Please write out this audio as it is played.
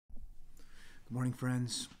Morning,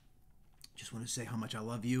 friends. Just want to say how much I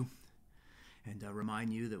love you and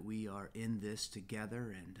remind you that we are in this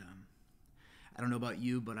together. And I don't know about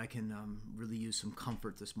you, but I can really use some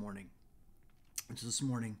comfort this morning. And so this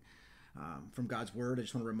morning, from God's Word, I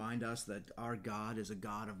just want to remind us that our God is a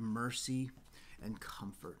God of mercy and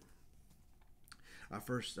comfort.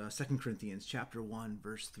 Second Corinthians chapter 1,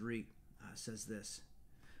 verse 3 says this: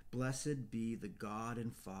 "Blessed be the God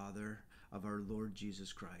and Father of our Lord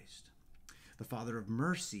Jesus Christ, the Father of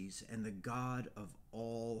mercies and the God of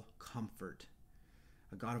all comfort."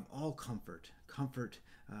 A God of all comfort. Comfort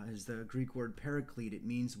is the Greek word paraclete. It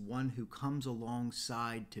means one who comes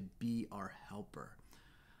alongside to be our helper.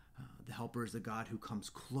 The helper is the God who comes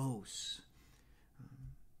close.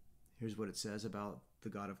 Here's what it says about the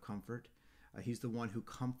God of comfort. He's the one who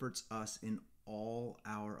comforts us in all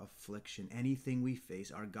our affliction. Anything we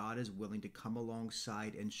face, our God is willing to come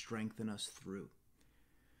alongside and strengthen us through.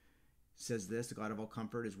 Says this: the God of all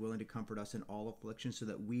comfort is willing to comfort us in all affliction so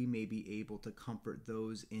that we may be able to comfort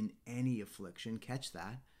those in any affliction. Catch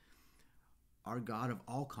that. Our God of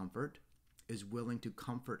all comfort is willing to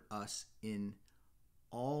comfort us in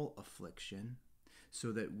all affliction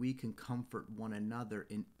so that we can comfort one another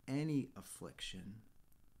in any affliction.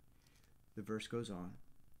 The verse goes on,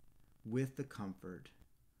 with the comfort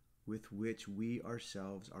with which we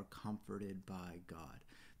ourselves are comforted by God.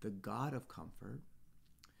 The God of comfort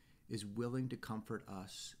is willing to comfort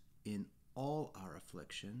us in all our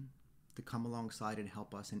affliction, to come alongside and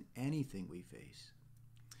help us in anything we face,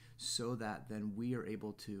 so that then we are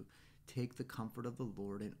able to take the comfort of the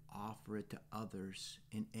Lord and offer it to others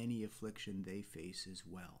in any affliction they face as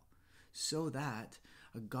well, so that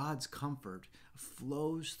God's comfort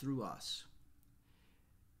flows through us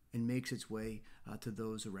and makes its way to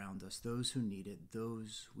those around us, those who need it,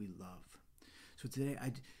 those we love. So today,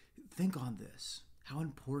 I think on this. How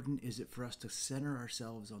important is it for us to center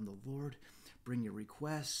ourselves on the Lord? Bring your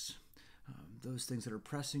requests, those things that are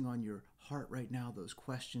pressing on your heart right now, those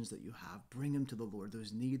questions that you have, bring them to the Lord.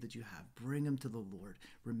 Those needs that you have, bring them to the Lord.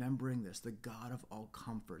 Remembering this, the God of all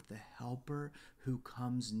comfort, the helper who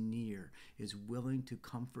comes near, is willing to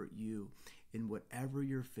comfort you in whatever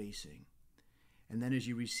you're facing. And then as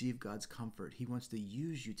you receive God's comfort, He wants to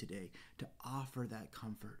use you today to offer that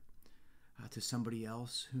comfort to somebody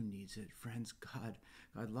else who needs it. Friends, God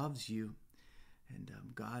loves you, and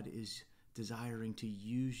God is desiring to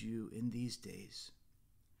use you in these days.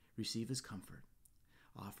 Receive His comfort.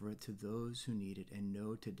 Offer it to those who need it, and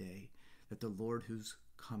know today that the Lord who's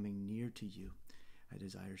coming near to you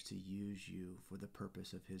desires to use you for the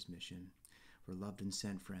purpose of His mission. We're loved and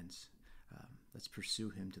sent, friends. Let's pursue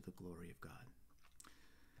Him to the glory of God.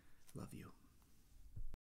 Love you.